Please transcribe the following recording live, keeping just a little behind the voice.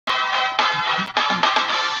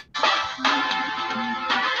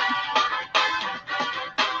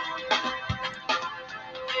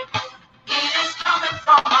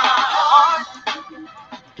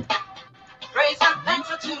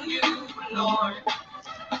Lord.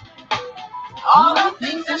 All the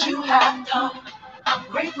things that you have done, I'm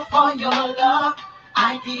grateful for your love.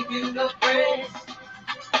 I give you the praise.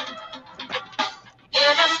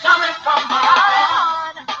 It is coming from my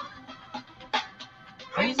heart.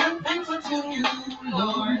 Praise and thanks unto you,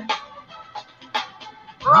 Lord.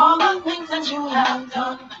 For all the things that you have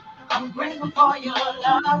done, I'm grateful for your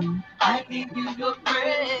love. I give you the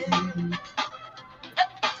praise.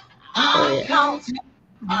 I'm counting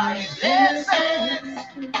my blessings.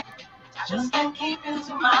 I just can't keep it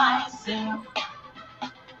to myself.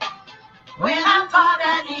 When I thought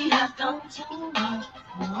that he has done too much,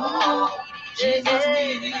 oh, Jesus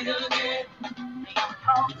did it again.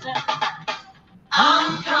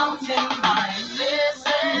 I'm counting my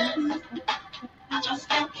blessings. I just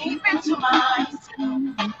can't keep it to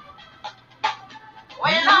myself.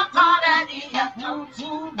 When I thought that he had done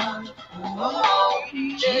too much, oh,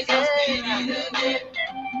 Jesus did it again.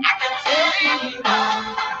 I can tell you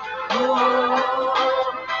now,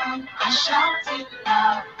 oh, I shouted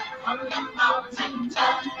loud from the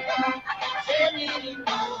mountaintop. I can tell you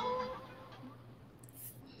now.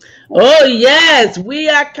 Oh, yes, we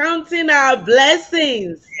are counting our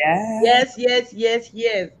blessings. Yes.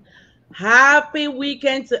 Yes. Happy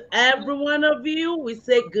weekend to every one of you. We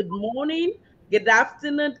say good morning, good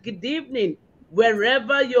afternoon, good evening,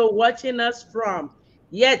 wherever you're watching us from.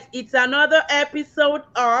 Yes, it's another episode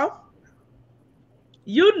of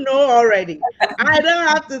You Know Already. I don't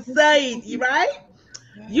have to say it, right?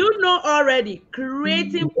 You know already,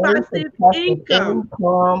 creating passive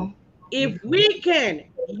income. If we can,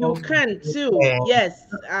 you can too. Yes.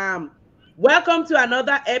 Welcome to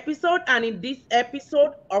another episode. And in this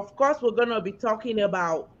episode, of course, we're gonna be talking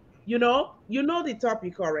about, the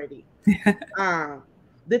topic already.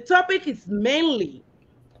 The topic is mainly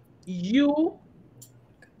you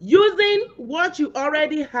using what you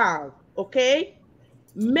already have, okay?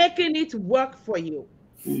 Making it work for you.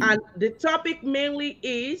 And the topic mainly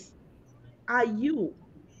is, are you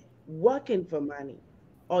working for money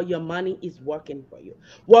or your money is working for you?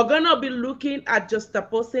 We're gonna be looking at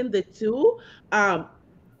juxtaposing the two.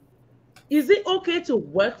 Is it okay to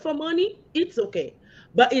work for money? It's okay.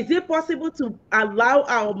 But is it possible to allow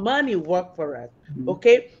our money work for us?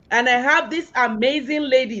 Okay. And I have these amazing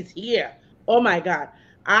ladies here. Oh my God.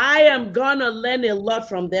 I am gonna learn a lot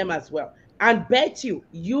from them as well. And bet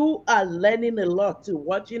you are learning a lot too,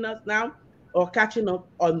 watching us now or catching up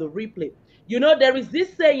on the replay. There is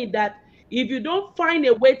this saying that if you don't find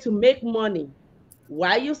a way to make money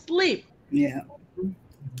while you sleep, Yeah.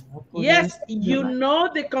 yes, you know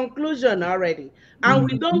the conclusion already. And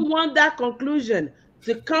we don't want that conclusion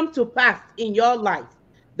to come to pass in your life.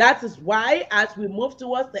 That is why, as we move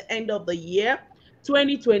towards the end of the year,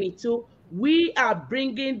 2022, we are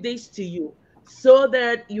bringing this to you so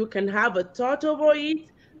that you can have a thought over it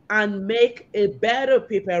and make a better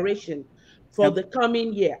preparation for the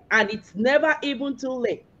coming year. And it's never even too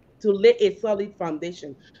late to lay a solid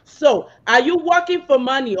foundation. So, are you working for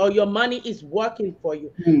money or your money is working for you?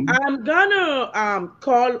 I'm gonna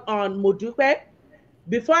call on Modupe.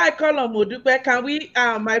 Before I call on Modupe, can we,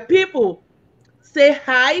 my people, say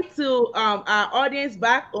hi to our audience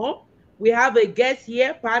back home? We have a guest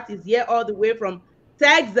here. Pat is here all the way from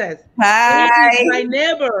Texas. Hi. He is my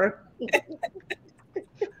neighbor.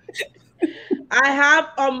 I have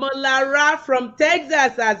Omolara from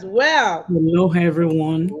Texas as well. Hello,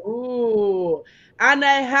 everyone. Ooh. And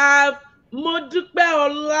I have Modupe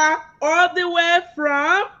Ola all the way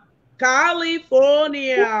from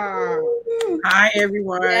California. Hi,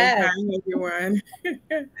 everyone. Yes. Hi, everyone.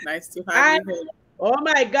 Nice to have you here. Oh,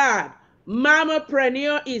 my God. Mama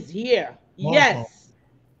Preneur is here. Yes.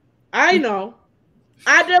 I know.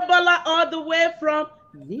 Adebola all the way from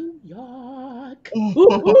New York.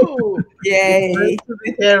 Yay. Great to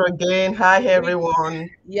be here again. Hi, everyone.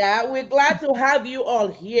 Yeah, we're glad to have you all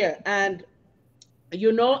here. And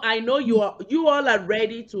I know you all are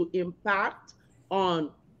ready to impact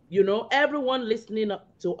on, everyone listening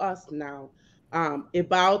to us now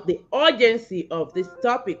about the urgency of this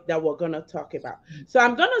topic that we're going to talk about. So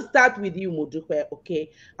I'm going to start with you, Modupe, okay?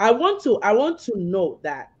 I want to know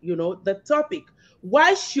that, the topic,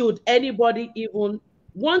 why should anybody even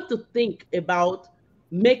want to think about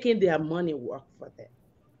making their money work for them?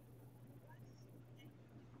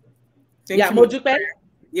 Modupe?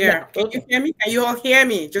 Yeah. Can you hear me? Can you all hear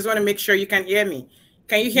me? Just want to make sure you can hear me.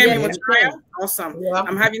 Can you hear me, Modupe? Awesome. Yeah.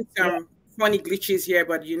 I'm having some funny glitches here,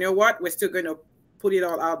 but you know what? We're still going to put it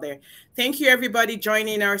all out there. Thank you, everybody,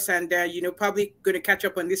 joining us, and probably going to catch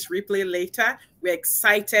up on this replay later. We're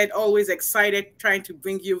excited, always excited, trying to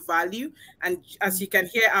bring you value. And as you can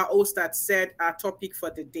hear, our host had said our topic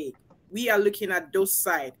for the day: we are looking at those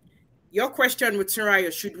sides. Your question,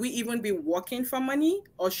 Muturayo, should we even be working for money,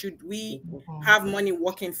 or should we have money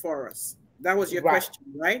working for us? That was your question,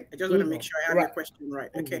 right? I just want to make sure I have your question right.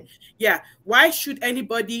 Okay. Yeah. Why should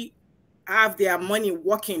anybody have their money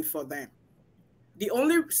working for them? The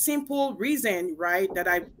only simple reason, right, that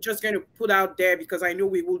I'm just going to put out there, because I know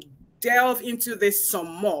we will delve into this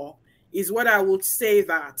some more, is what I would say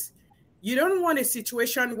that you don't want a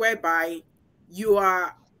situation whereby you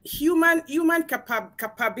are human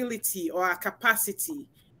capability or our capacity,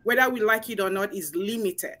 whether we like it or not, is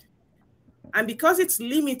limited. And because it's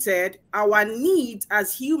limited, our need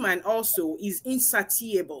as human also is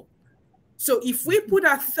insatiable. So if we put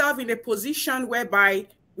ourselves in a position whereby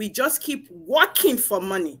we just keep working for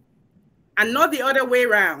money and not the other way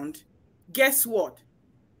around, guess what?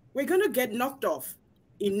 We're going to get knocked off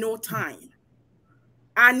in no time.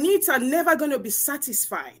 Our needs are never going to be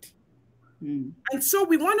satisfied. And so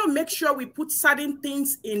we want to make sure we put certain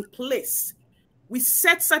things in place. We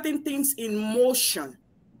set certain things in motion.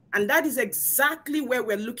 And that is exactly where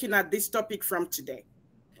we're looking at this topic from today.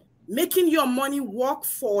 Making your money work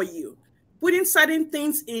for you. Putting certain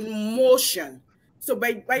things in motion. So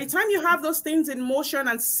by the time you have those things in motion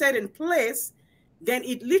and set in place, then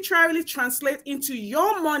it literally translates into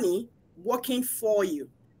your money working for you.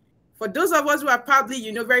 For those of us who are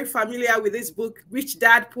probably, very familiar with this book, Rich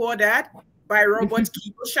Dad, Poor Dad, by Robert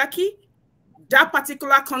Kiyosaki, that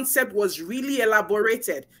particular concept was really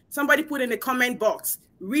elaborated. Somebody put in the comment box,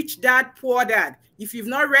 Rich Dad, Poor Dad. If you've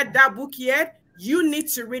not read that book yet, you need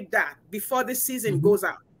to read that before the season goes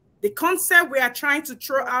out. The concept we are trying to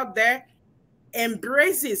throw out there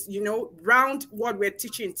embraces, round what we're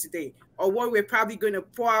teaching today, or what we're probably going to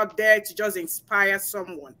pour out there to just inspire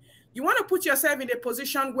someone. You want to put yourself in a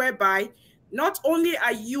position whereby not only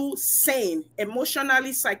are you sane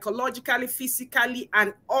emotionally, psychologically, physically,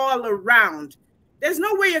 and all around, there's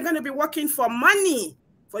no way you're going to be working for money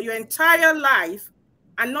for your entire life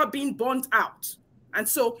and not being burnt out. And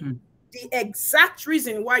so the exact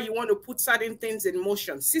reason why you want to put certain things in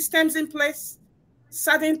motion, systems in place,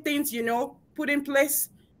 certain things, put in place,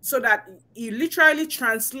 so that it literally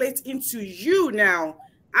translates into you now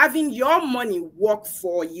having your money work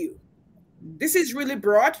for you. This is really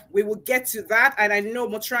broad. We will get to that. And I know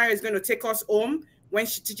Muturayo is going to take us home when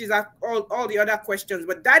she teaches us all the other questions.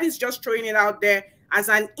 But that is just throwing it out there as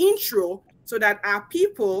an intro so that our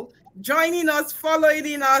people joining us,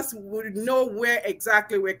 following us, would know where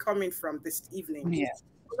exactly we're coming from this evening. Yeah.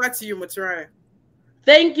 Over to you, Muturayo.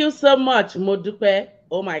 Thank you so much, Modupe.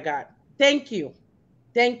 Oh my God. Thank you.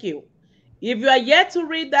 Thank you. If you are yet to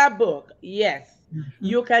read that book, yes,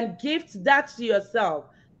 you can gift that to yourself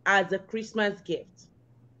as a Christmas gift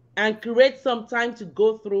and create some time to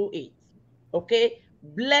go through it. Okay?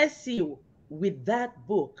 Bless you with that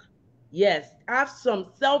book. Yes, have some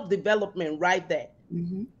self-development right there.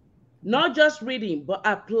 Not just reading, but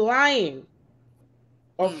applying.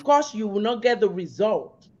 Of course, you will not get the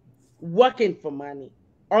result working for money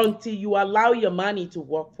until you allow your money to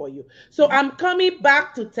work for you. So I'm coming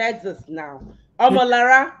back to Texas now.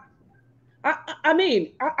 Omolara,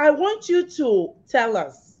 I want you to tell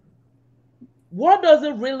us, what does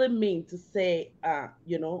it really mean to say,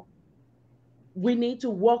 we need to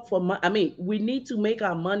work for money? We need to make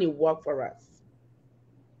our money work for us.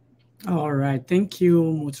 All right. Thank you,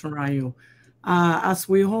 Muturayo. As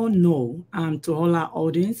we all know, to all our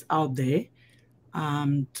audience out there,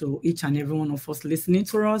 to each and every one of us listening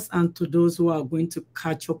to us, and to those who are going to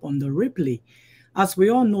catch up on the replay, as we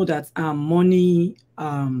all know that money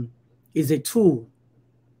is a tool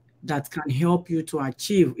that can help you to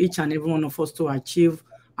achieve, each and every one of us to achieve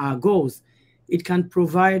our goals. It can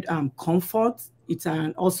provide comfort. It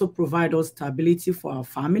can also provide us stability for our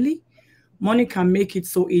family. Money can make it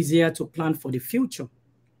so easier to plan for the future.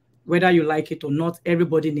 Whether you like it or not,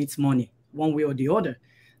 everybody needs money, one way or the other.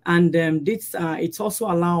 And it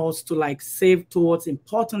also allows us to save towards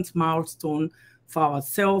important milestone for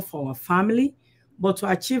ourselves, for our family. But to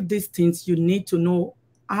achieve these things, you need to know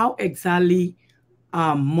how exactly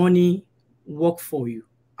money work for you.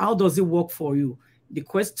 How does it work for you? The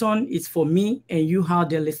question is for me and you out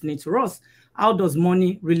there listening to us. How does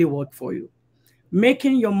money really work for you?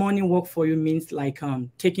 Making your money work for you means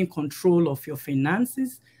taking control of your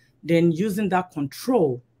finances, then using that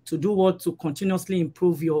control to do what? To continuously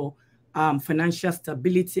improve your financial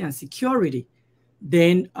stability and security.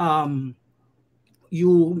 Then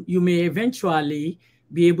you may eventually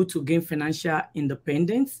be able to gain financial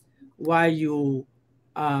independence while you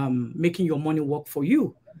making your money work for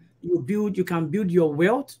you. You can build your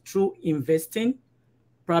wealth through investing,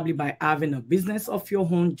 probably by having a business of your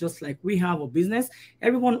own, just like we have a business.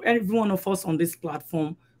 Every one of us on this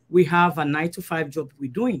platform, we have a 9-to-5 job we're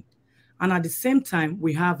doing. And at the same time,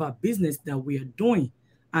 we have a business that we are doing.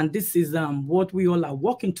 And this is what we all are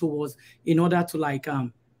working towards in order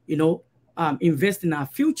to invest in our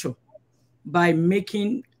future by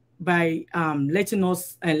letting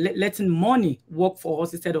us and letting money work for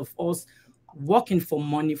us instead of us working for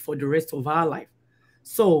money for the rest of our life.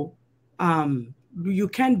 So you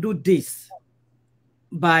can do this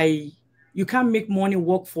you can make money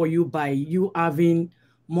work for you by you having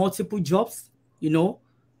multiple jobs,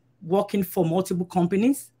 working for multiple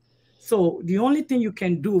companies. So the only thing you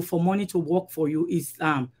can do for money to work for you is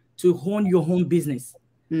to own your own business.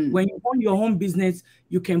 When you own your own business,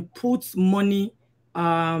 you can put money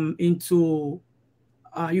into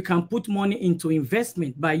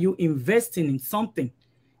investment by you investing in something.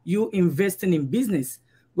 You investing in business.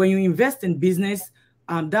 When you invest in business,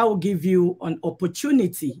 that will give you an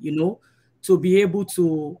opportunity, to be able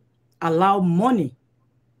to allow money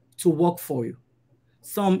to work for you.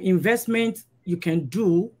 Some investments you can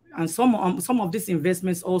do, and some of these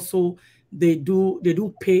investments also they do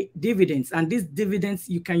pay dividends, and these dividends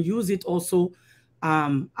you can use it also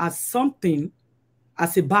as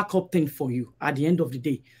a backup thing for you at the end of the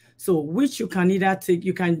day. So which you can either take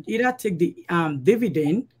the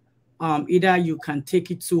dividend, either you can take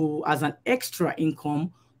it as an extra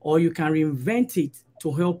income, or you can reinvent it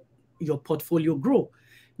to help your portfolio grow.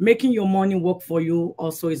 Making your money work for you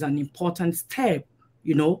also is an important step,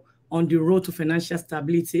 on the road to financial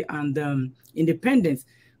stability and independence.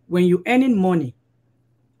 When you're earning money,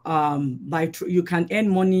 you can earn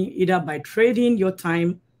money either by trading your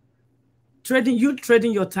time. Trading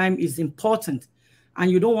your time is important, and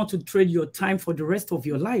you don't want to trade your time for the rest of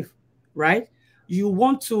your life, right? You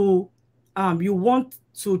want money,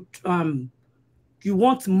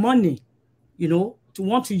 to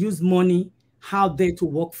want to use money out there to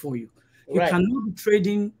work for you. You cannot be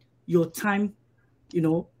trading your time,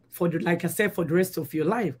 like I said, for the rest of your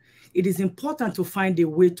life. It is important to find a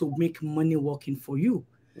way to make money working for you.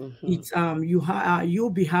 It's you'll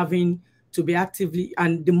be having to be actively,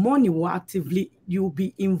 and the money you'll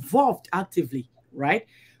be involved actively, right?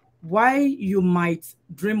 Why you might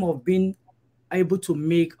dream of being able to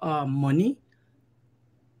make money.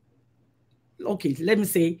 Okay, let me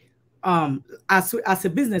say, as a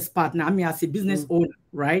business partner, as a business owner,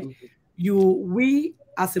 right? We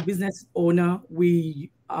as a business owner, we're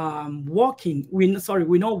not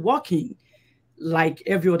working like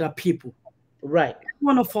every other people. Right.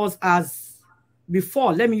 One of us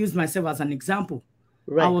before, let me use myself as an example.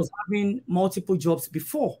 Right. I was having multiple jobs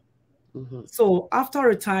before. So after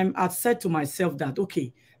a time, I said to myself that,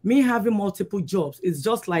 okay, me having multiple jobs is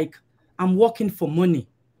just like I'm working for money.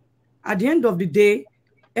 At the end of the day,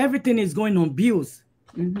 everything is going on bills.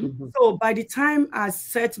 So by the time I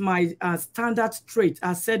set my standard straight,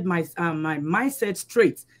 I set my mindset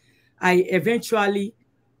straight, I eventually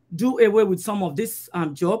do away with some of this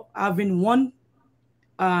job, having one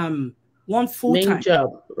full-time job,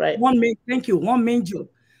 right? One main job.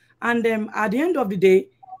 And at the end of the day,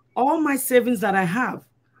 all my savings that I have,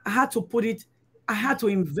 I had to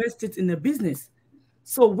invest it in a business.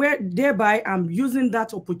 So thereby I'm using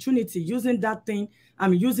that opportunity, using that thing,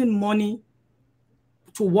 I'm using money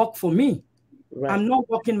to work for me. Right. I'm not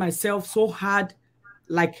working myself so hard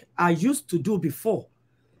like I used to do before.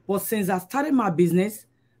 But since I started my business,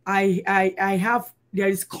 there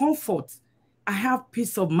is comfort. I have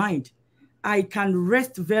peace of mind. I can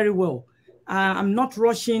rest very well. I'm not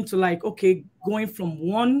rushing to going from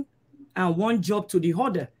one job to the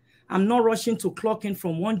other. I'm not rushing to clock in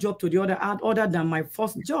from one job to the other than my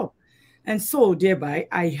first job. And so thereby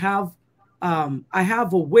I have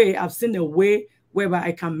I've seen a way whereby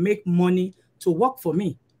I can make money to work for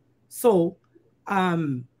me. So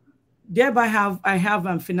thereby I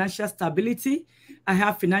have financial stability, I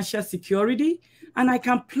have financial security, and I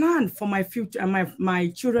can plan for my future and my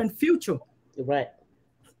children's future. Right.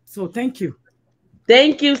 So thank you.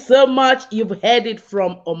 Thank you so much. You've heard it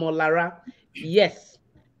from Omolara. Yes.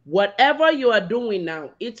 Whatever you are doing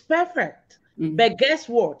now, it's perfect. But guess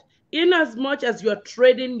what? In as much as you're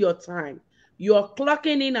trading your time, you're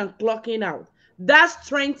clocking in and clocking out, that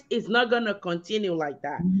strength is not going to continue like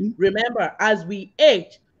that. Remember, as we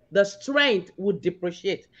age, the strength would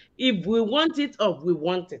depreciate. If we want it or we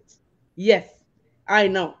want it. Yes, I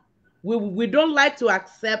know. We don't like to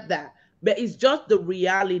accept that, but it's just the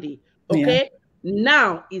reality. Okay? Yeah.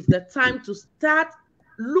 Now is the time to start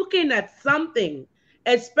looking at something,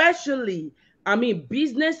 especially,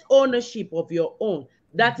 business ownership of your own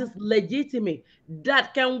that is legitimate,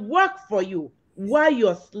 that can work for you while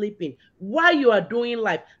you're sleeping, while you are doing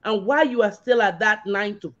life, and while you are still at that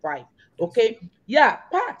 9 to 5. Okay. Yeah,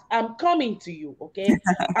 Pat, I'm coming to you. Okay.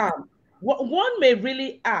 One may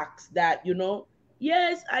really ask that,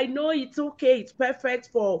 yes, I know it's okay, it's perfect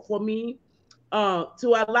for me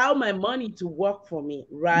to allow my money to work for me,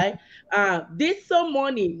 right? This some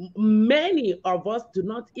money, many of us do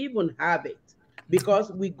not even have it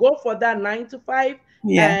because we go for that 9 to 5,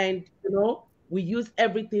 and we use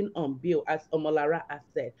everything on bill, as Omolara has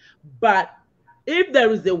said. But if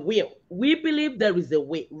there is a will, we believe there is a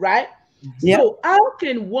way, right? So how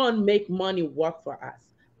can one make money work for us?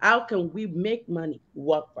 How can we make money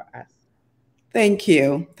work for us? Thank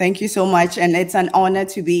you. Thank you so much. And it's an honor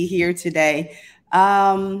to be here today.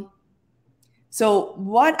 So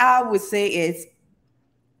what I would say is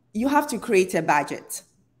you have to create a budget.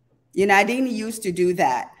 I didn't used to do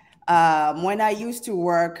that. When I used to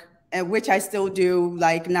work, which I still do,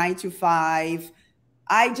 like 9 to 5,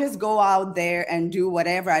 I just go out there and do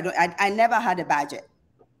whatever. I never had a budget.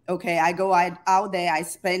 Okay, I go out there, I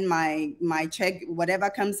spend my check, whatever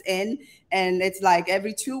comes in, and it's like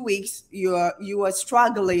every 2 weeks you are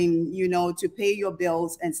struggling, to pay your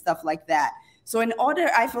bills and stuff like that. So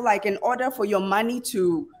I feel like in order for your money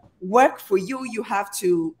to work for you, you have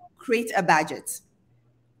to create a budget.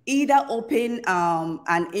 Either open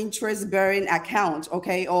an interest-bearing account,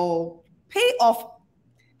 okay, or pay off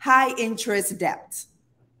high interest debt.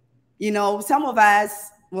 Some of us,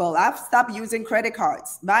 well, I've stopped using credit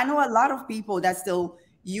cards, but I know a lot of people that still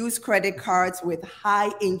use credit cards with high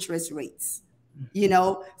interest rates.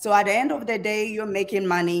 So at the end of the day, you're making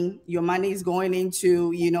money. Your money is going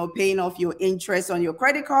into, paying off your interest on your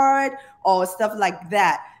credit card or stuff like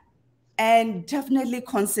that. And definitely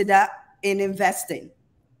consider in investing.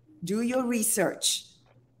 Do your research.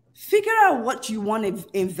 Figure out what you want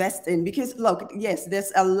to invest in, because look, yes,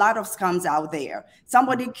 there's a lot of scams out there.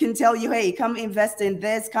 Somebody can tell you, hey, come invest in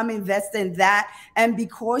this, come invest in that. And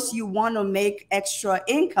because you want to make extra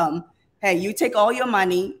income, hey, you take all your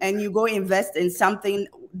money and you go invest in something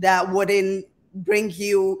that wouldn't bring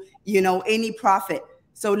you, any profit.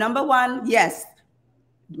 So number one, yes,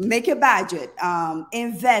 make a budget,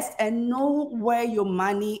 invest, and know where your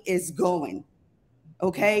money is going.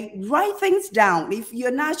 Okay, write things down. If you're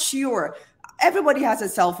not sure, everybody has a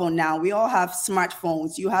cell phone now. We all have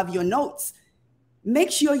smartphones. You have your notes. Make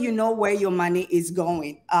sure you know where your money is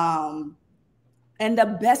going. And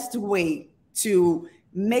the best way to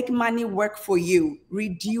make money work for you,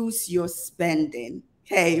 reduce your spending.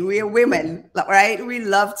 Hey, we're women, right? We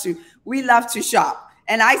love to shop.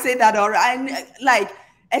 And I say that all right.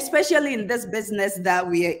 Especially in this business that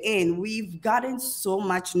we are in, we've gotten so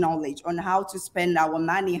much knowledge on how to spend our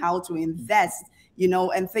money, how to invest,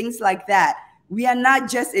 and things like that. We are not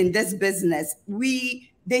just in this business.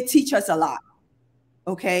 They teach us a lot,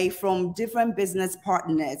 okay, from different business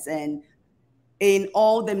partners, and in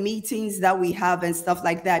all the meetings that we have and stuff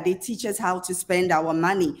like that, they teach us how to spend our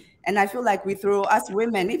money. And I feel like us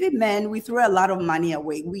women, even men, we throw a lot of money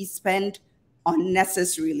away. We spend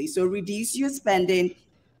unnecessarily. So reduce your spending.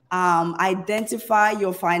 Identify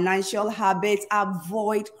your financial habits,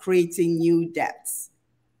 avoid creating new debts.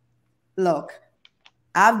 Look,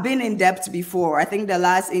 I've been in debt before. I think the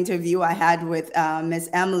last interview I had with Miss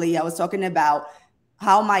Emily, I was talking about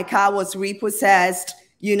how my car was repossessed,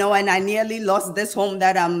 and I nearly lost this home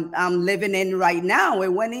that I'm living in right now.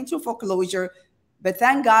 It went into foreclosure, but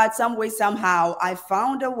thank God, some way, somehow, I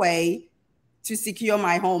found a way to secure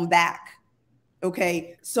my home back.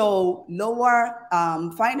 Okay, so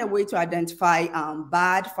find a way to identify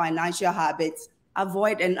bad financial habits,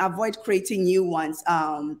 avoid creating new ones.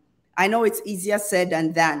 I know it's easier said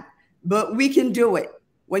than done, but we can do it.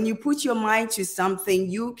 When you put your mind to something,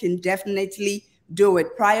 you can definitely do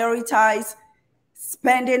it. Prioritize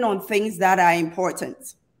spending on things that are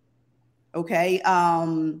important. Okay,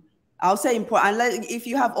 I'll say important. If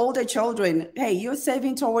you have older children, hey, you're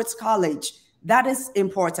saving towards college. That is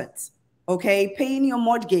important. Okay, paying your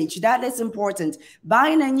mortgage, that is important.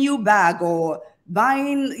 Buying a new bag or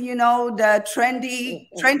buying, the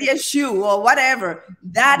trendiest shoe or whatever,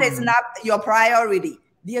 that is not your priority.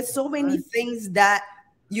 There are so many things that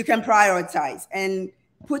you can prioritize and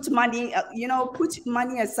put money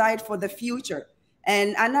aside for the future.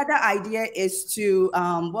 And another idea is to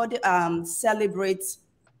celebrate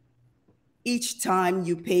each time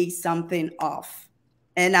you pay something off.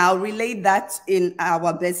 And I'll relate that in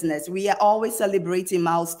our business. We are always celebrating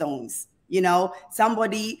milestones.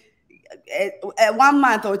 Somebody, 1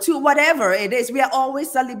 month or two, whatever it is, we are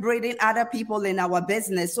always celebrating other people in our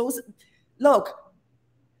business. So look,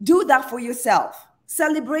 do that for yourself.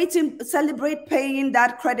 celebrate paying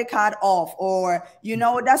that credit card off, or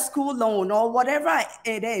that school loan, or whatever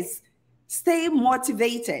it is. Stay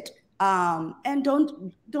motivated, and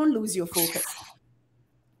don't lose your focus.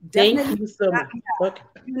 Definitely. Thank you so much. Okay.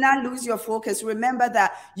 Do not lose your focus. Remember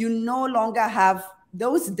that you no longer have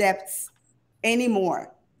those debts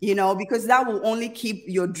anymore, because that will only keep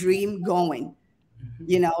your dream going.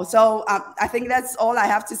 So I think that's all I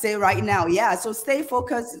have to say right now. Yeah, so stay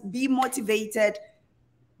focused, be motivated,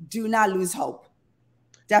 do not lose hope.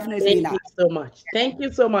 Definitely not. Thank you so much. Thank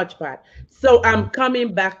you so much, Pat. So I'm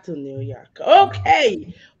coming back to New York.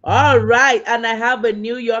 Okay. All right. And I have a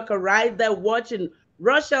New Yorker right there watching.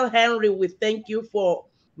 Rochelle Henry, we thank you for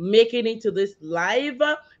making it to this live.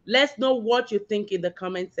 Let's know what you think in the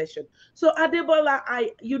comment section. So Adebola,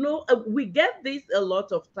 we get this a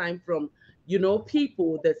lot of time from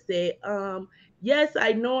people that say, yes,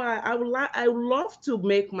 I know I would love to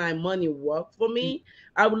make my money work for me.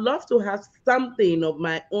 I would love to have something of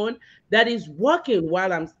my own that is working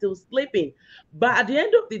while I'm still sleeping. But at the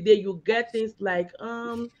end of the day, you get things like,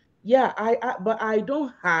 but I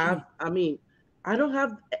don't have, I don't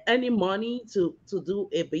have any money to do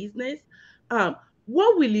a business.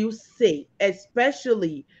 What will you say,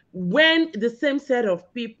 especially when the same set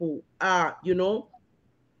of people are,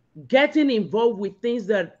 getting involved with things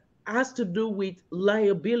that has to do with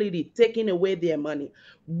liability, taking away their money?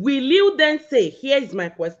 Will you then say, here is my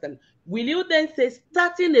question, will you then say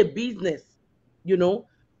starting a business,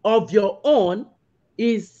 of your own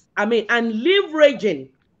is, and leveraging?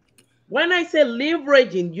 When I say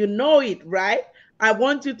leveraging, you know it, right? I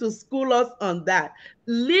want you to school us on that.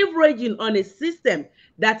 Leveraging on a system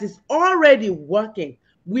that is already working.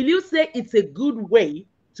 Will you say it's a good way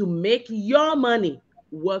to make your money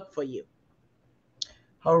work for you?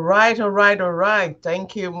 All right.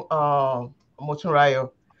 Thank you,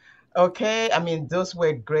 Motunrayo. Okay, those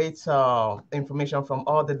were great information from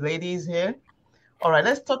all the ladies here. All right,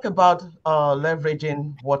 let's talk about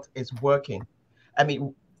leveraging what is working.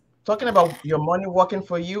 Talking about your money working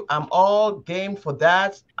for you, I'm all game for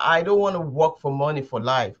that. I don't want to work for money for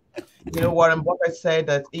life. Warren Buffett said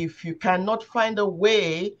that if you cannot find a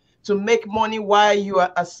way to make money while you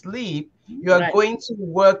are asleep, you are going to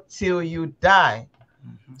work till you die.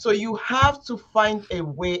 So you have to find a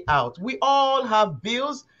way out. We all have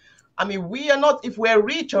bills. We are not, if we're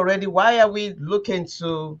rich already, why are we looking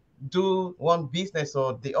to do one business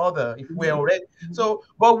or the other if we're already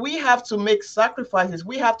but we have to make sacrifices.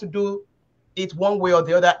 We have to do it one way or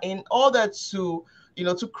the other in order to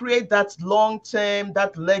to create that long-term,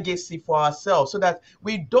 that legacy for ourselves, so that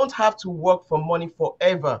we don't have to work for money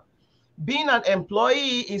forever. Being an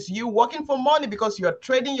employee is you working for money because you're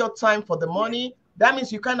trading your time for the money. That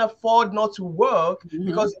means you can't afford not to work,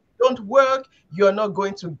 because if you don't work, you're not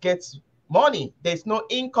going to get money. There's no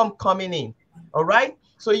income coming in. All right.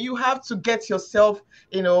 So you have to get yourself,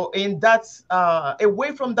 in that,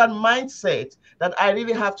 away from that mindset that I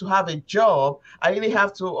really have to have a job. I really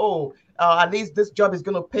have to, at least this job is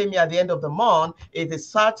going to pay me at the end of the month. It is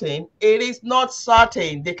certain. It is not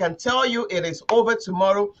certain. They can tell you it is over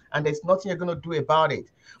tomorrow and there's nothing you're going to do about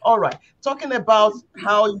it. All right. Talking about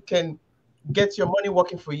how you can get your money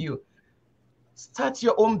working for you. Start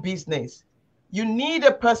your own business. You need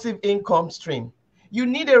a passive income stream. You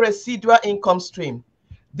need a residual income stream.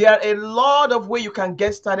 There are a lot of ways you can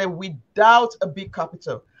get started without a big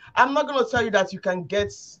capital. I'm not going to tell you that you can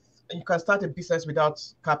start a business without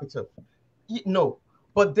capital. No,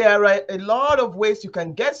 but there are a lot of ways you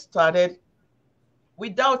can get started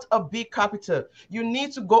without a big capital. You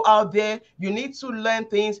need to go out there. You need to learn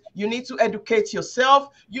things. You need to educate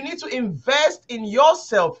yourself. You need to invest in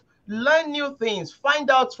yourself. Learn new things. Find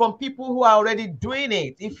out from people who are already doing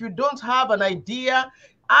it. If you don't have an idea,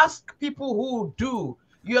 ask people who do.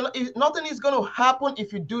 Nothing is going to happen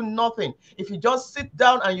if you do nothing. If you just sit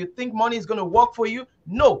down and you think money is going to work for you,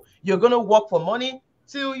 no, you're going to work for money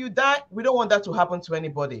till you die. We don't want that to happen to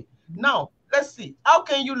anybody. Now, let's see. How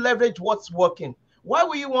can you leverage what's working? Why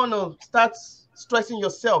would you want to start stressing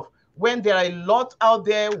yourself when there are a lot out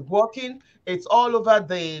there working? It's all over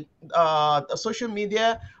the social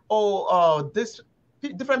media, or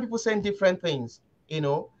different people saying different things,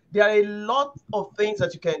 There are a lot of things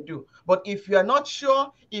that you can do. But if you are not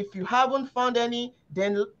sure, if you haven't found any,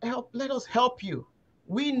 then let us help you.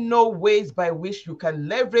 We know ways by which you can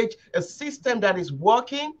leverage a system that is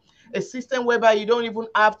working, a system whereby you don't even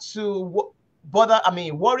have to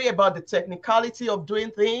worry about the technicality of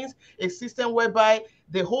doing things, a system whereby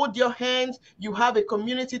they hold your hands, you have a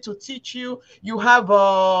community to teach you, you have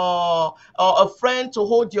a friend to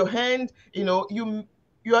hold your hand, you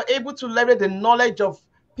are able to leverage the knowledge of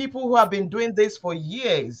people who have been doing this for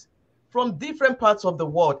years from different parts of the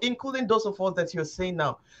world, including those of us that you're seeing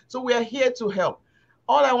now. So we are here to help.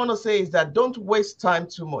 All I want to say is that don't waste time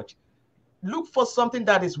too much. Look for something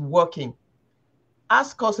that is working.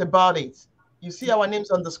 Ask us about it. You see our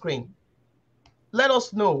names on the screen. Let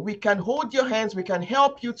us know. We can hold your hands. We can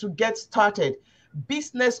help you to get started.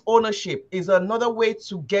 Business ownership is another way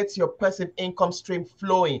to get your passive income stream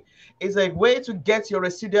flowing. It's a way to get your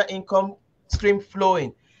residual income stream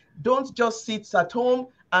flowing. Don't just sit at home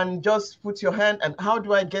and just put your hand and how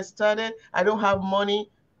do I get started? I don't have money.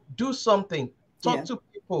 Do something. Talk to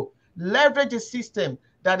people. Leverage a system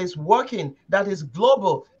that is working, that is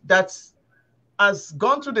global, that has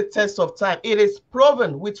gone through the test of time. It is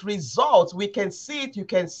proven with results. We can see it. You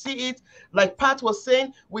can see it. Like Pat was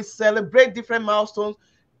saying, we celebrate different milestones.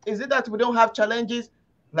 Is it that we don't have challenges?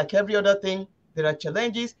 Like every other thing, there are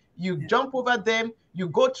challenges. You jump over them. You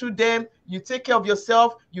go through them. You take care of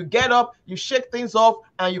yourself. You get up. You shake things off,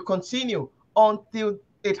 and you continue until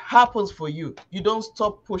it happens for you. You don't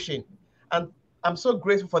stop pushing. And I'm so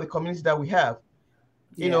grateful for the community that we have.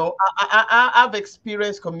 You know, I've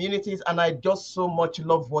experienced communities and I just so much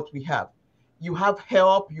love what we have. You have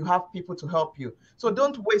help, you have people to help you. So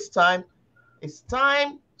don't waste time. It's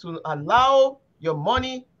time to allow your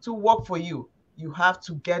money to work for you. You have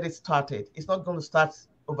to get it started. It's not going to start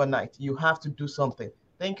overnight. You have to do something.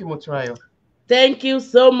 Thank you, Motunrayo. Thank you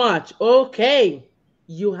so much. Okay.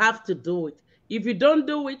 You have to do it. If you don't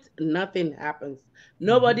do it, nothing happens.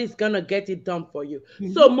 Nobody's going to get it done for you.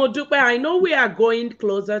 So, Modupe, I know we are going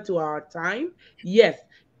closer to our time. Yes.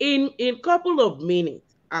 In a couple of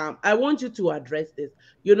minutes, I want you to address this.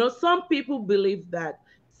 You know, some people believe that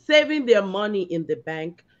saving their money in the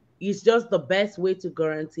bank is just the best way to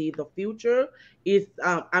guarantee the future. Is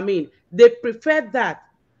they prefer that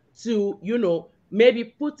to, you know, maybe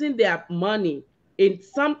putting their money in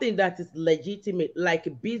something that is legitimate,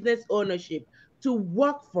 like business ownership, to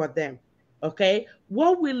work for them. Okay,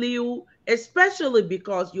 what will you, especially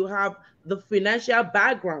because you have the financial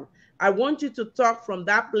background, I want you to talk from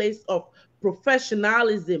that place of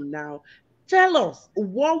professionalism now. Tell us,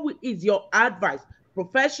 what is your advice,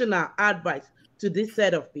 professional advice, to this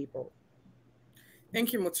set of people?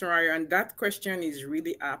 Thank you, Motunrayo. And that question is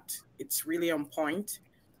really apt. It's really on point.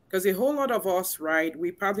 Because a whole lot of us, right,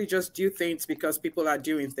 we probably just do things because people are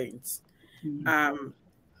doing things.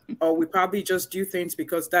 Or we probably just do things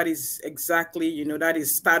because that is exactly, you know, that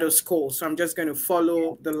is status quo. So I'm just going to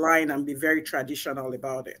follow the line and be very traditional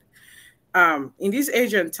about it. In this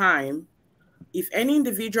age and time, if any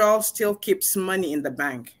individual still keeps money in the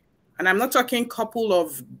bank, and I'm not talking couple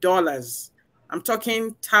of dollars, I'm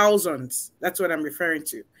talking thousands, that's what I'm referring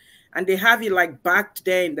to, and they have it like backed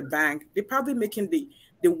there in the bank, they're probably making the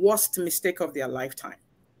worst mistake of their lifetime.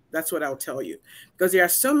 That's what I'll tell you. Because there are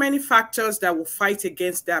so many factors that will fight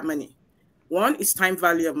against that money. One is time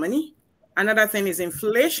value of money. Another thing is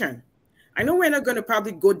inflation. I know we're not going to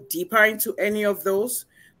probably go deeper into any of those,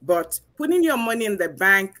 but putting your money in the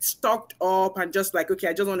bank, stocked up, and just like, okay,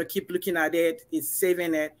 I just want to keep looking at it, it's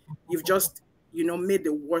saving it, you've just, you know, made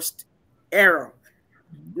the worst error.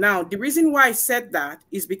 Now, the reason why I said that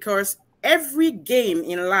is because every game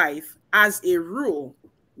in life has a rule,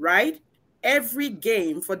 right? Every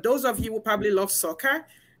game, for those of you who probably love soccer,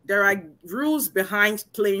 there are rules behind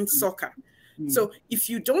playing soccer. So if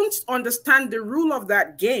you don't understand the rule of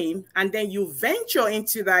that game and then you venture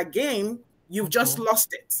into that game, you've just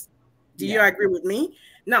lost it. Do you agree with me?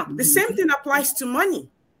 Now, the same thing applies to money.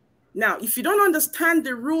 Now, if you don't understand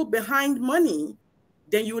the rule behind money,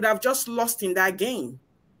 then you would have just lost in that game.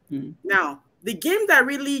 Now, the game that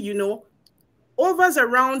really, you know, overs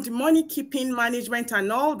around money keeping management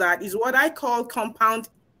and all that is what I call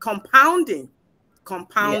compounding.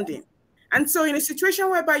 And so in a situation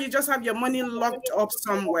whereby you just have your money locked up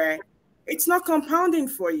somewhere, it's not compounding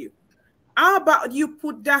for you. How about you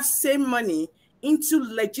put that same money into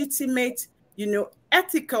legitimate, you know,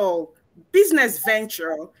 ethical business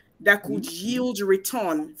venture that could yield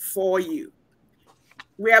return for you?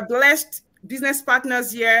 We are blessed business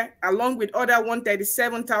partners here, along with other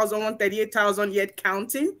 137,000, 138,000 yet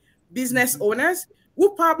counting business owners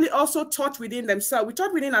who probably also thought within themselves. We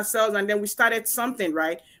thought within ourselves and then we started something,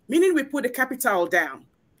 right? Meaning we put the capital down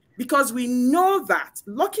because we know that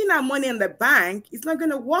locking our money in the bank is not going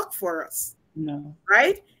to work for us. No.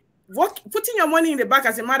 Right? Putting your money in the bank,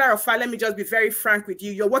 as a matter of fact, let me just be very frank with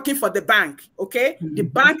you. You're working for the bank, okay? The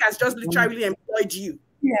bank has just literally employed you.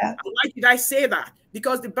 Yeah. And why did I say that?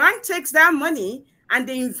 Because the bank takes that money and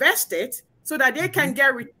they invest it so that they can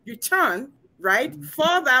get return, right,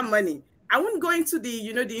 for that money. I wouldn't go into the,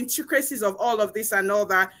 you know, the intricacies of all of this and all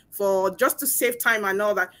that for just to save time and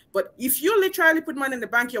all that. But if you literally put money in the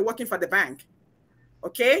bank, you're working for the bank.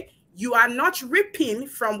 Okay? You are not reaping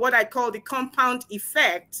from what I call the compound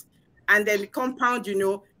effect, and then the compound, you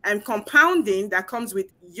know, and compounding that comes with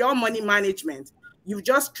your money management. You've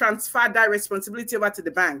just transferred that responsibility over to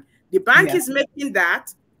the bank. The bank is making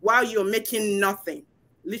that while you're making nothing.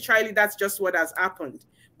 Literally, that's just what has happened.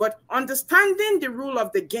 But understanding the rule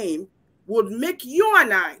of the game would make you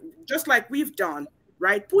and I, just like we've done,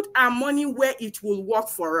 right, put our money where it will work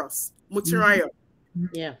for us. Mutirayo.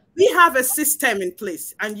 Yeah. We have a system in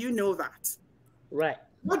place, and you know that. Right.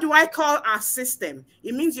 What do I call our system?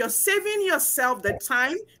 It means you're saving yourself the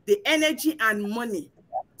time, the energy, and money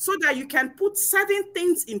so that you can put certain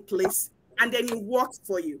things in place and then it works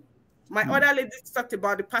for you. My other ladies talked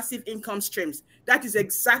about the passive income streams. That is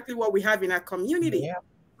exactly what we have in our community. Yeah.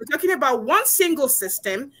 We're talking about one single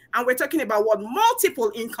system, and we're talking about what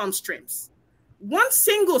multiple income streams. One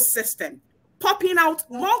single system popping out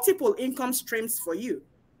multiple income streams for you.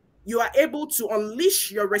 You are able to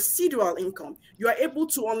unleash your residual income. You are able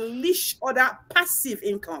to unleash other passive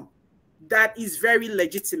income that is very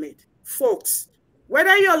legitimate. Folks,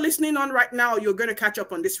 whether you're listening on right now or you're going to catch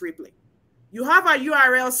up on this replay, you have a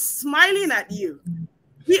URL smiling at you.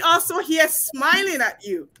 We also here smiling at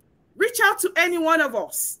you. Reach out to any one of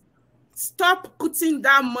us. Stop putting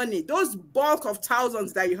that money, those bulk of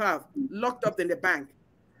thousands that you have locked up in the bank.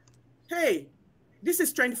 Hey, this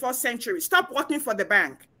is 21st century. Stop working for the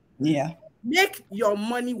bank. Yeah. Make your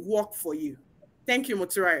money work for you. Thank you,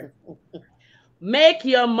 Mutirayo. Make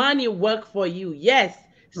your money work for you. Yes.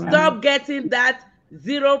 Stop getting that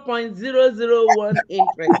 0.001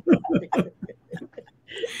 interest.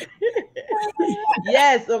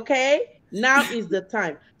 Yes, okay. Now is the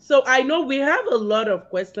time. So I know we have a lot of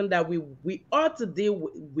questions that we ought to deal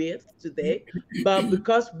with today, but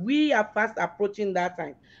because we are fast approaching that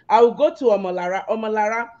time, I will go to Omolara.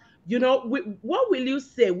 Omolara, you know, what will you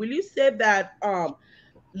say? Will you say that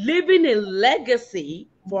leaving a legacy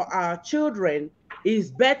for our children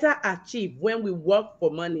is better achieved when we work for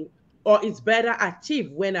money, or it's better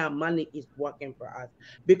achieved when our money is working for us?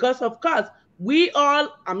 Because of course, we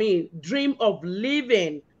all, I mean, dream of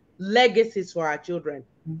leaving legacies for our children,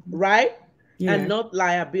 right? Yeah. And not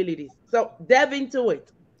liabilities. So delve into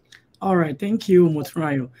it. All right. Thank you,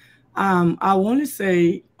 Mutirayo. I want to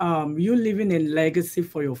say you leaving a legacy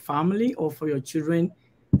for your family or for your children.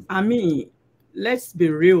 I mean, let's be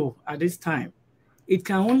real at this time. You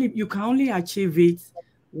can only achieve it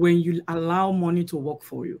when you allow money to work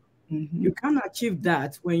for you. You can't achieve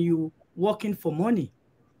that when you working for money,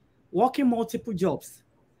 working multiple jobs.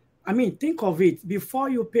 I mean, think of it. Before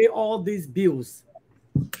you pay all these bills,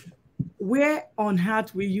 where on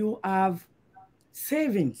earth will you have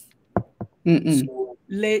savings?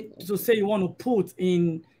 To say you want to put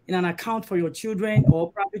in an account for your children,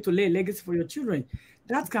 or probably to lay a legacy for your children,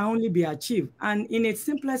 that can only be achieved. And in its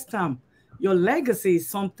simplest term, your legacy is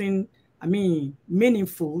something, I mean,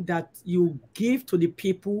 meaningful that you give to the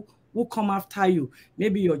people who come after you.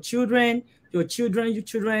 Maybe your children, if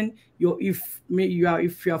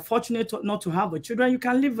you are fortunate not to have a children, you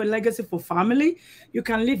can leave a legacy for family. You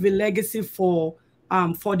can leave a legacy for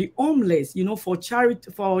the homeless, you know, for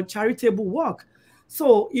charitable work.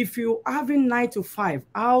 So if you're having 9 to 5,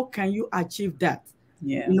 how can you achieve that?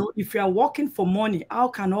 Yeah. You know, if you are working for money, how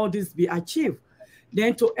can all this be achieved?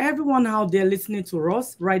 Then to everyone out there listening to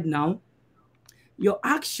us right now, your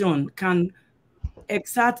action can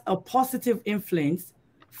exert a positive influence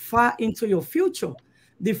far into your future.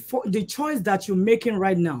 The choice that you're making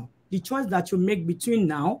right now, the choice that you make between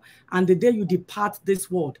now and the day you depart this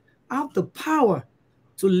world, have the power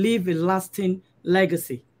to leave a lasting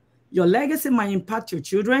legacy. Your legacy might impact your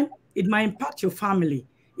children, it might impact your family,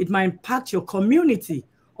 it might impact your community,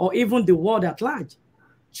 or even the world at large.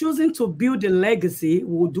 Choosing to build a legacy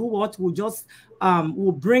will do what? Will just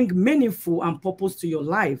will bring meaningful and purpose to your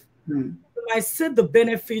life. You might see the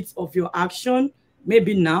benefits of your action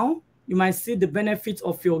maybe now. You might see the benefits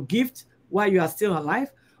of your gift while you are still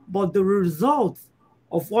alive, but the results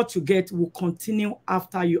of what you get will continue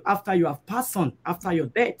after you have passed on, after your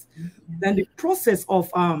death. Then the process of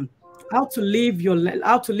how to live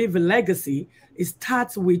a legacy, it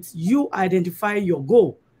starts with you identifying your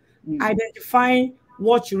goal, identifying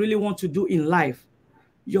what you really want to do in life.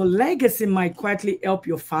 Your legacy might quietly help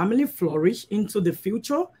your family flourish into the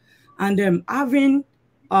future, and having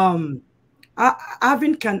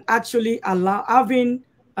can actually allow having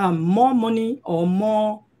more money or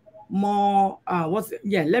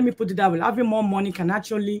let me put it that way. Having more money can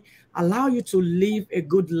actually allow you to leave a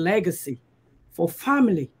good legacy for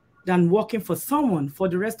family, than working for someone for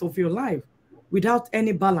the rest of your life without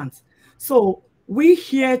any balance. So we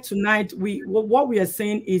here tonight, what we are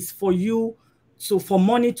saying is for you, so for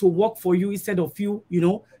money to work for you instead of you,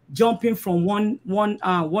 jumping from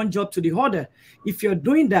one job to the other. If you're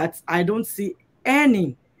doing that, I don't see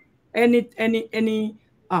any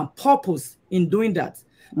purpose in doing that,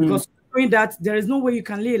 because doing that, there is no way you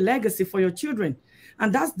can leave a legacy for your children.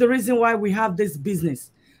 And that's the reason why we have this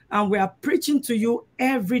business. And we are preaching to you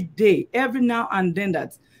every day, every now and then,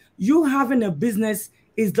 that you having a business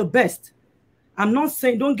is the best. I'm not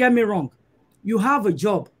saying, don't get me wrong, you have a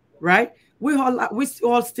job, right? We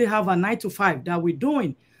all still have a 9 to 5 that we're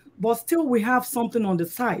doing, but still we have something on the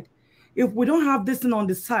side. If we don't have this thing on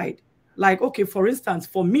the side, like, okay, for instance,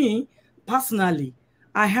 for me personally,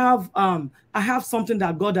 I have something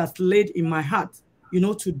that God has laid in my heart,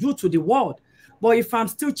 to do to the world. But if I'm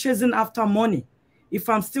still chasing after money, if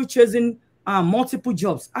I'm still chasing multiple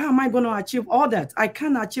jobs, how am I going to achieve all that? I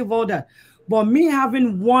can't achieve all that. But me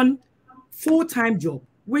having one full-time job,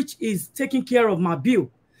 which is taking care of my bill,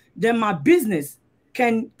 then my business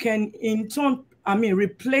can in turn,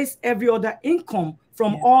 replace every other income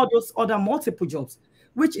from all those other multiple jobs,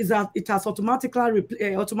 which is that it has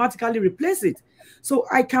automatically replaced it. So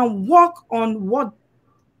I can work on what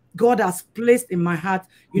God has placed in my heart,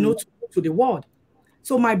 to the world.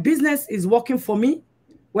 So my business is working for me,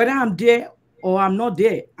 whether I'm there or I'm not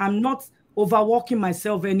there. I'm not overworking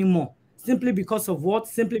myself anymore. Simply because of what?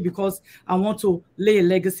 Simply because I want to lay a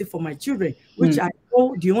legacy for my children, which I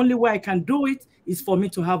know the only way I can do it is for me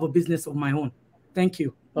to have a business of my own. Thank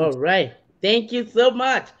you. All right. Thank you so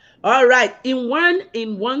much. All right. In 1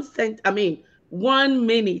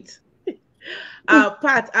 minute,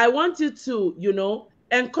 Pat, I want you to,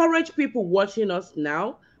 encourage people watching us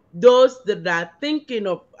now, those that are thinking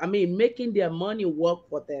of, making their money work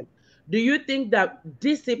for them. Do you think that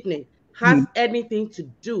discipline has anything to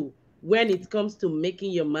do when it comes to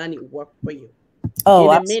making your money work for you?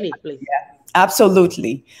 Oh, in a minute, please. Yeah,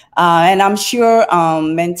 absolutely. And I'm sure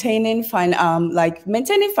maintaining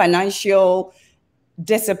financial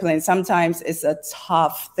discipline sometimes is a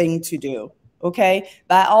tough thing to do. Okay,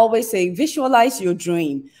 but I always say visualize your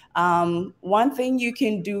dream. One thing you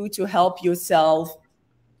can do to help yourself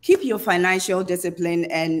keep your financial discipline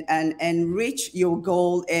and reach your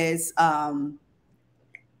goal is have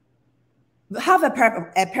a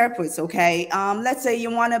purpose. Okay, let's say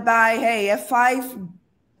you want to buy a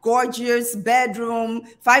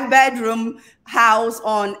 5-bedroom house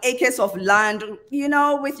on acres of land,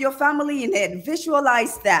 with your family in it.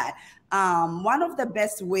 Visualize that. One of the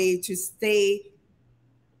best way to stay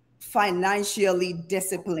financially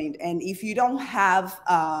disciplined, and if you don't have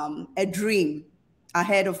a dream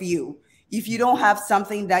ahead of you, if you don't have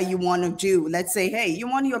something that you want to do, let's say, hey, you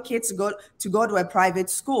want your kids to go to a private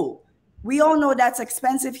school. We all know that's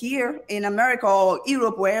expensive here in America or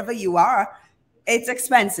Europe, wherever you are. It's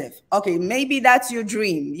expensive. Okay, maybe that's your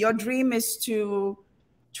dream. Your dream is to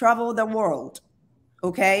travel the world.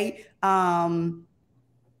 Okay, have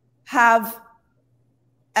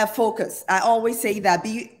a focus. I always say that.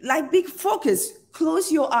 Be focused.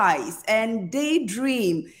 Close your eyes and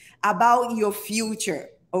daydream about your future.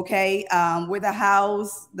 Okay, with a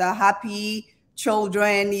house, the happy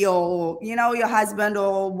children, your husband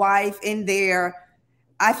or wife in there.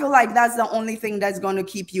 I feel like that's the only thing that's going to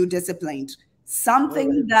keep you disciplined.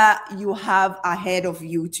 Something that you have ahead of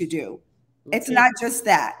you to do. Okay. It's not just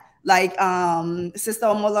that. Like Sister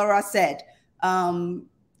Omolora said,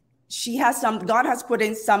 she has God has put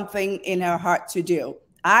in something in her heart to do.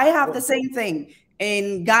 I have the same thing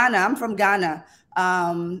in Ghana. I'm from Ghana.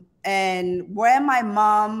 And where my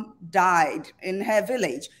mom died in her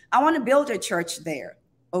village, I want to build a church there.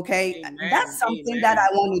 Okay. Amen. That's something that I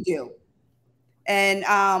want to do. And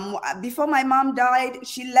before my mom died,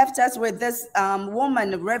 she left us with this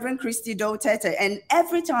woman, Reverend Christy Dotete. And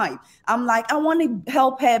every time I'm like, I want to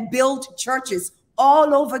help her build churches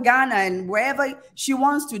all over Ghana and wherever she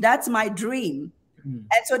wants to. That's my dream.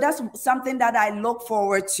 And so that's something that I look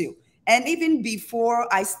forward to. And even before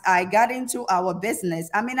I got into our business,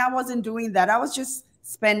 I wasn't doing that. I was just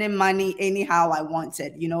spending money anyhow I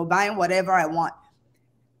wanted, buying whatever I want.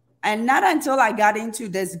 And not until I got into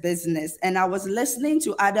this business and I was listening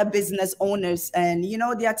to other business owners and,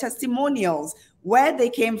 their testimonials, where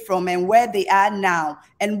they came from and where they are now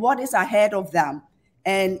and what is ahead of them.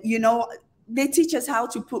 And, they teach us how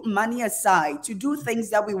to put money aside to do things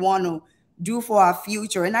that we want to do for our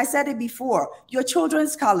future. And I said it before, your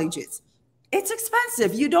children's colleges, it's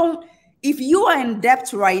expensive. If you are in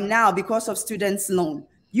debt right now because of students' loan,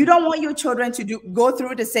 you don't want your children to go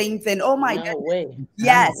through the same thing. Oh my God.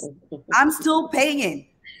 Yes, I'm still paying.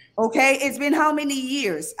 Okay, it's been how many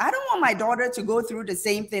years? I don't want my daughter to go through the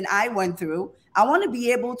same thing I went through. I want to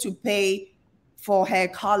be able to pay for her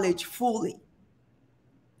college fully.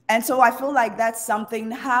 And so I feel like that's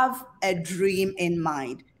something, have a dream in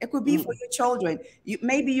mind. It could be for your children.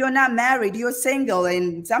 Maybe you're not married, you're single,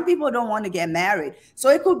 and some people don't want to get married. So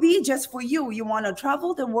it could be just for you. You want to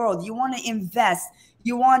travel the world, you want to invest,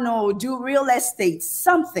 you want to do real estate,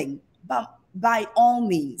 something, but by all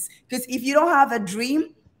means. Because if you don't have a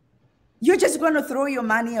dream, you're just going to throw your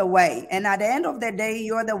money away. And at the end of the day,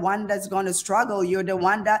 you're the one that's going to struggle. You're the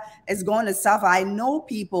one that is going to suffer. I know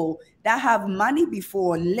people that have money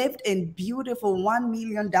before, lived in beautiful $1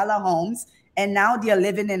 million homes, and now they're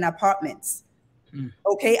living in apartments.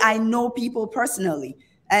 Okay, I know people personally.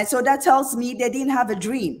 And so that tells me they didn't have a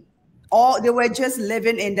dream, or they were just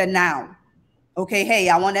living in the now. Okay, hey,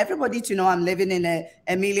 I want everybody to know I'm living in a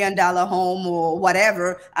 $1 million home or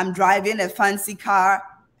whatever. I'm driving a fancy car.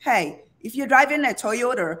 Hey, if you're driving a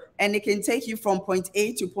Toyota and it can take you from point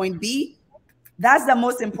A to point B, that's the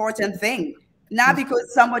most important thing. Not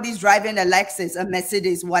because somebody's driving a Lexus, a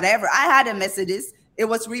Mercedes, whatever. I had a Mercedes. It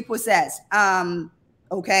was repossessed.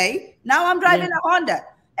 Okay. Now I'm driving a Honda.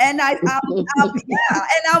 And I'm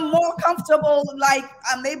more comfortable. Like,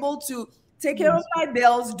 I'm able to take care of my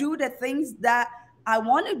bills, do the things that I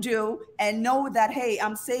want to do, and know that, hey,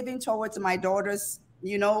 I'm saving towards my daughter's,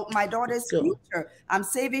 my daughter's future. I'm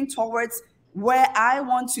saving towards where I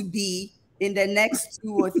want to be in the next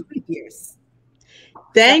 2 or 3 years.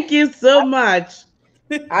 Thank you so much.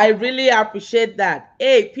 I really appreciate that.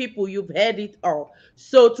 Hey, people, you've heard it all.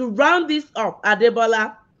 So to round this up,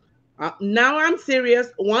 Adebola, now I'm serious.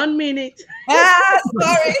 1 minute.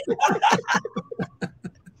 Sorry.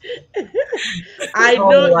 I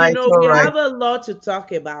know, we have a lot to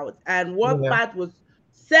talk about. And what Pat was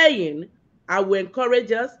saying, I will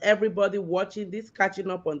encourage us, everybody watching this, catching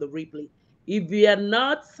up on the replay. If you are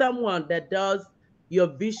not someone that does your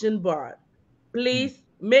vision board, please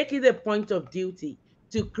make it a point of duty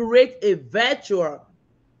to create a virtual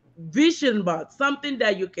vision board, something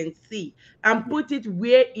that you can see, and put it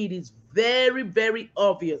where it is very, very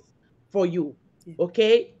obvious for you,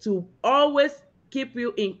 okay? To always keep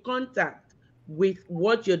you in contact with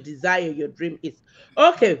what your desire, your dream is.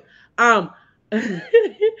 Okay.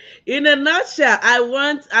 In a nutshell, I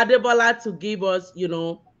want Adebola to give us,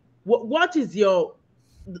 what is your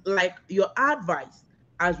advice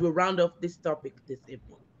as we round off this topic this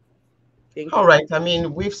evening. All right. I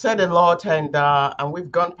mean, we've said a lot, and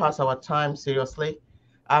we've gone past our time, seriously.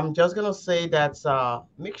 I'm just gonna say that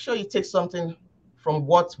make sure you take something from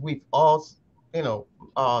what we've all,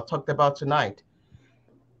 talked about tonight.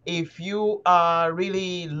 If you are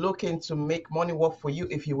really looking to make money work for you,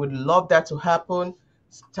 if you would love that to happen,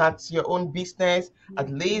 start your own business. At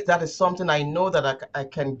least that is something I know that I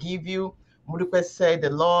can give you. Modupe said the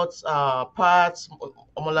Lord's parts,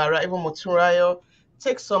 Omolara, even Motunrayo,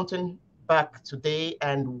 take something back today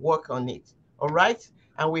and work on it. All right.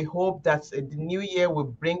 And we hope that the new year will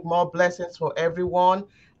bring more blessings for everyone.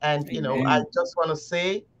 And, I just want to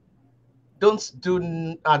say,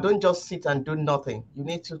 don't just sit and do nothing. You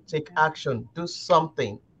need to take action, do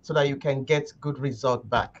something so that you can get good result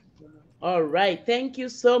back. All right. Thank you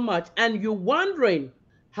so much. And you're wondering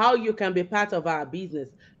how you can be part of our business.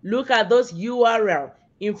 Look at those URL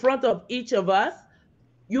in front of each of us.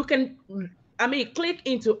 You can, click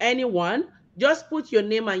into anyone, just put your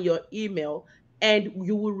name and your email, and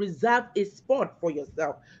you will reserve a spot for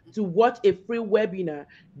yourself to watch a free webinar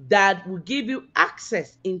that will give you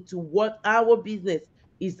access into what our business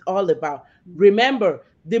is all about. Remember,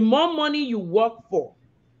 the more money you work for,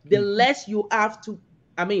 the less you have to,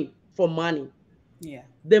 for money. Yeah.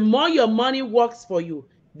 The more your money works for you,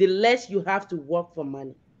 the less you have to work for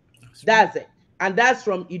money. That's it. And that's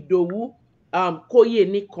from Idowu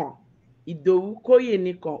Koyenikon. Idowu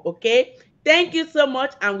Koyenikon. Okay? Thank you so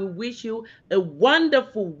much, and we wish you a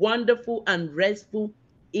wonderful, wonderful, and restful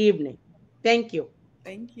evening. Thank you.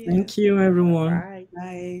 Thank you. Thank you, everyone. Bye.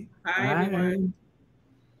 Bye. Bye, everyone.